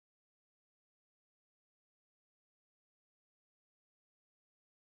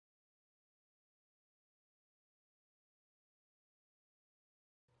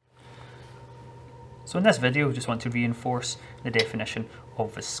So in this video, I just want to reinforce the definition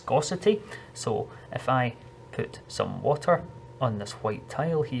of viscosity. So if I put some water on this white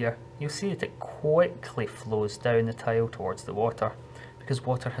tile here, you'll see that it quickly flows down the tile towards the water because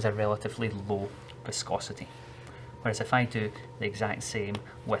water has a relatively low viscosity. Whereas if I do the exact same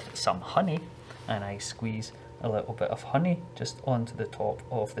with some honey and I squeeze a little bit of honey just onto the top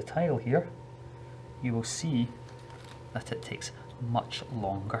of the tile here, you will see that it takes much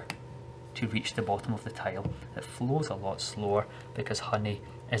longer to reach the bottom of the tile. It flows a lot slower because honey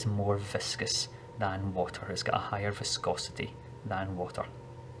is more viscous than water. It's got a higher viscosity than water.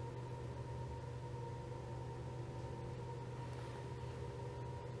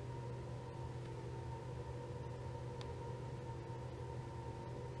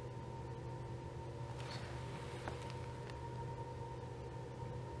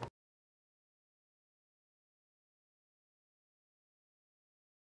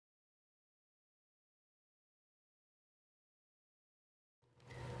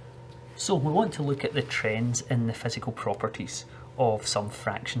 So we want to look at the trends in the physical properties of some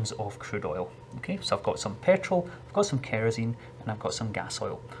fractions of crude oil. Okay, so I've got some petrol, I've got some kerosene, and I've got some gas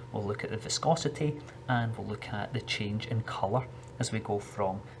oil. We'll look at the viscosity and we'll look at the change in colour as we go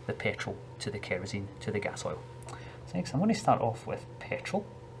from the petrol to the kerosene to the gas oil. So next I'm going to start off with petrol.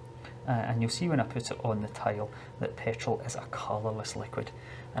 And you'll see when I put it on the tile that petrol is a colourless liquid.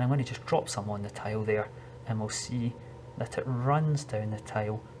 And I'm going to just drop some on the tile there and we'll see that it runs down the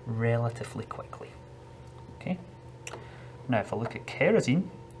tile relatively quickly. Okay. Now if I look at kerosene,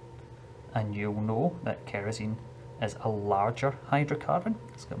 and you'll know that kerosene is a larger hydrocarbon,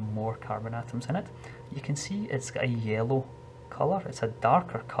 it's got more carbon atoms in it, you can see it's got a yellow colour, it's a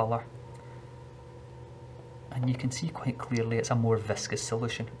darker colour, and you can see quite clearly it's a more viscous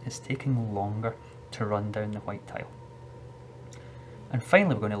solution. It's taking longer to run down the white tile. And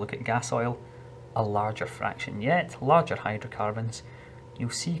finally we're going to look at gas oil, a larger fraction yet, larger hydrocarbons. You'll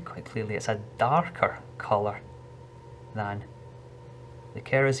see quite clearly it's a darker colour than the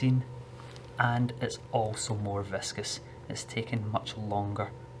kerosene, and it's also more viscous. It's taken much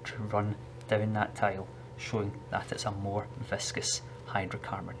longer to run down that tile, showing that it's a more viscous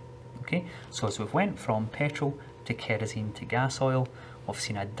hydrocarbon. Okay, so as we've went from petrol to kerosene to gas oil, we've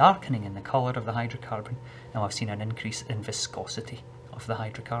seen a darkening in the colour of the hydrocarbon, and we've seen an increase in viscosity of the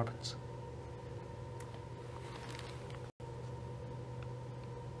hydrocarbons.